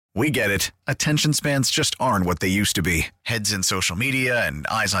We get it. Attention spans just aren't what they used to be. Heads in social media and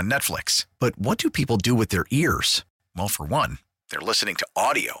eyes on Netflix. But what do people do with their ears? Well, for one, they're listening to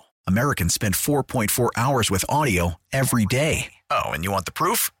audio. Americans spend 4.4 hours with audio every day. Oh, and you want the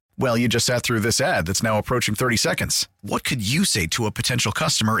proof? Well, you just sat through this ad that's now approaching 30 seconds. What could you say to a potential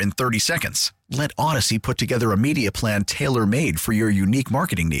customer in 30 seconds? Let Odyssey put together a media plan tailor-made for your unique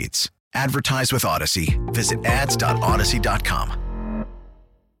marketing needs. Advertise with Odyssey. Visit ads.odyssey.com.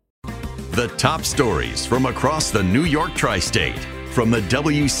 The top stories from across the New York tri-state. From the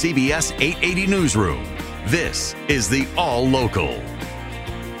WCBS 880 newsroom, this is the All Local.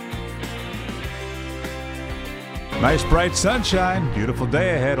 Nice bright sunshine, beautiful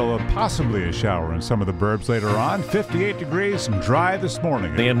day ahead, although possibly a shower in some of the burbs later on. 58 degrees and dry this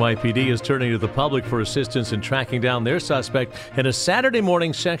morning. The NYPD is turning to the public for assistance in tracking down their suspect in a Saturday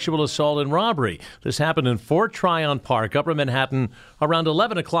morning sexual assault and robbery. This happened in Fort Tryon Park, Upper Manhattan, around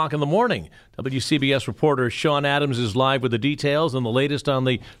 11 o'clock in the morning. WCBS reporter Sean Adams is live with the details and the latest on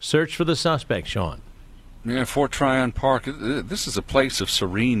the search for the suspect. Sean. Yeah, Fort Tryon Park, this is a place of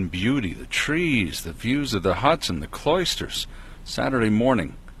serene beauty. The trees, the views of the Hudson, the cloisters. Saturday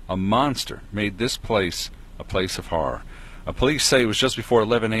morning, a monster made this place a place of horror. Police say it was just before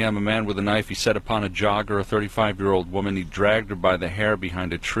 11 a.m. A man with a knife, he set upon a jogger, a 35-year-old woman. He dragged her by the hair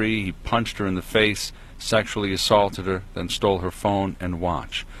behind a tree. He punched her in the face, sexually assaulted her, then stole her phone and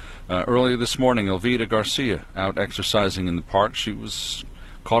watch. Earlier this morning, Elvita Garcia, out exercising in the park, she was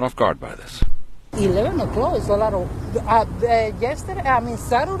caught off guard by this. 11 o'clock is a lot of...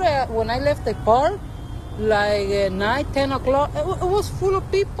 Saturday, when I left the park, like 9, 10 o'clock, it was full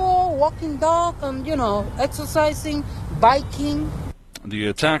of people walking dog and, exercising, biking. The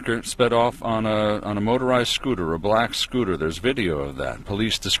attacker sped off on a motorized scooter, a black scooter. There's video of that.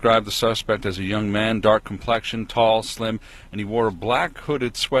 Police described the suspect as a young man, dark complexion, tall, slim, and he wore a black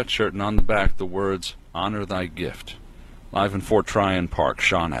hooded sweatshirt and on the back the words, "Honor thy gift." Live in Fort Tryon Park,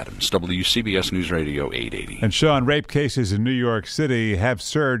 Sean Adams, WCBS News Radio 880. And Sean, rape cases in New York City have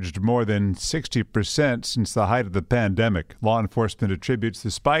surged more than 60% since the height of the pandemic. Law enforcement attributes the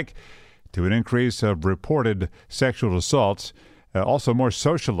spike to an increase of reported sexual assaults, also more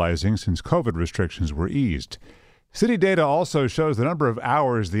socializing since COVID restrictions were eased. City data also shows the number of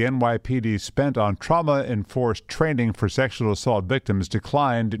hours the NYPD spent on trauma-enforced training for sexual assault victims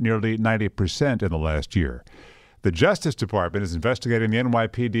declined nearly 90% in the last year. The Justice Department is investigating the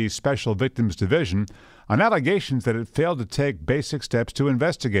NYPD Special Victims Division on allegations that it failed to take basic steps to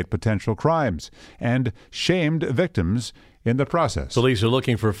investigate potential crimes and shamed victims in the process. Police are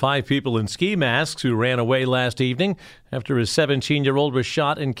looking for 5 people in ski masks who ran away last evening after a 17-year-old was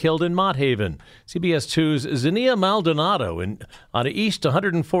shot and killed in Mott Haven. CBS 2's Zinnia Maldonado on East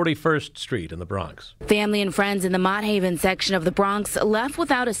 141st Street in the Bronx. Family and friends in the Mott Haven section of the Bronx left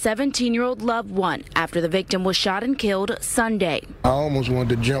without a 17-year-old loved one after the victim was shot and killed Sunday. I almost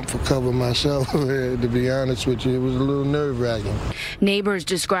wanted to jump for cover myself, to be honest with you. It was a little nerve-wracking. Neighbors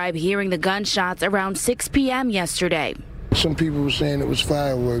describe hearing the gunshots around 6 p.m. yesterday. Some people were saying it was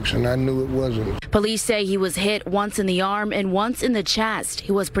fireworks, and I knew it wasn't. Police say he was hit once in the arm and once in the chest.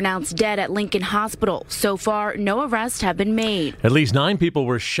 He was pronounced dead at Lincoln Hospital. So far, no arrests have been made. At least 9 people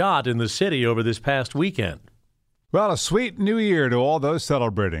were shot in the city over this past weekend. Well, a sweet new year to all those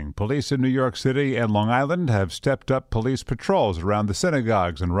celebrating. Police in New York City and Long Island have stepped up police patrols around the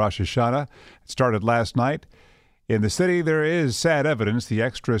synagogues in Rosh Hashanah. It started last night. In the city, there is sad evidence the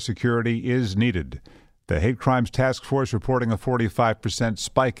extra security is needed. The Hate Crimes Task Force reporting a 45%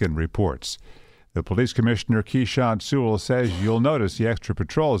 spike in reports. The police commissioner, Keechant Sewell, says you'll notice the extra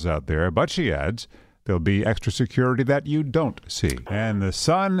patrols out there, but she adds there'll be extra security that you don't see. And the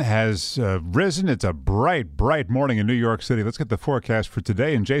sun has risen. It's a bright, bright morning in New York City. Let's get the forecast for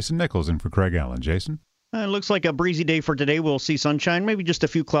today. And Jason Nichols in for Craig Allen. Jason? It looks like a breezy day for today. We'll see sunshine, maybe just a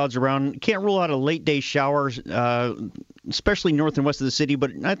few clouds around. Can't rule out a late day shower, especially north and west of the city,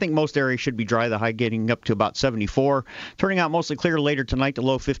 but I think most areas should be dry, the high getting up to about 74. Turning out mostly clear later tonight, the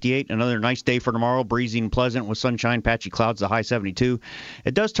low 58. Another nice day for tomorrow, breezy and pleasant with sunshine, patchy clouds, the high 72.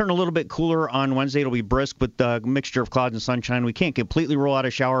 It does turn a little bit cooler on Wednesday. It'll be brisk with a mixture of clouds and sunshine. We can't completely rule out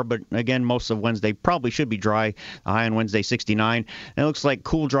a shower, but again, most of Wednesday probably should be dry. The high on Wednesday, 69. And it looks like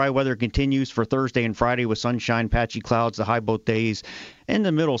cool, dry weather continues for Thursday and Friday with sunshine, patchy clouds, the high both days in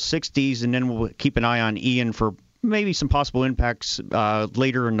the middle 60s, and then we'll keep an eye on Ian for maybe some possible impacts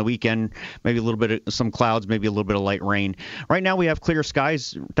later in the weekend, maybe a little bit of some clouds, maybe a little bit of light rain. Right now we have clear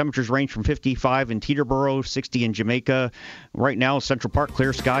skies. Temperatures range from 55 in Teterboro, 60 in Jamaica. Right now, Central Park,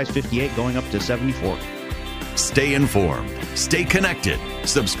 clear skies, 58 going up to 74. Stay informed. Stay connected.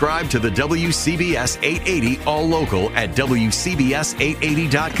 Subscribe to the WCBS 880 All Local at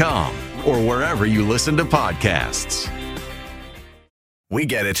WCBS880.com or wherever you listen to podcasts. We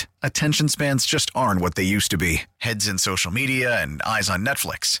get it. Attention spans just aren't what they used to be. Heads in social media and eyes on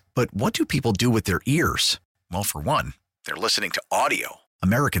Netflix. But what do people do with their ears? Well, for one, they're listening to audio.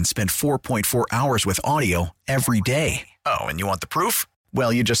 Americans spend 4.4 hours with audio every day. Oh, and you want the proof?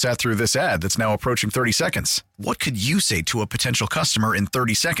 Well, you just sat through this ad that's now approaching 30 seconds. What could you say to a potential customer in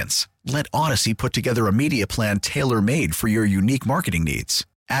 30 seconds? Let Odyssey put together a media plan tailor-made for your unique marketing needs.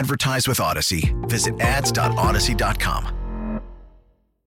 Advertise with Odyssey. Visit ads.odyssey.com.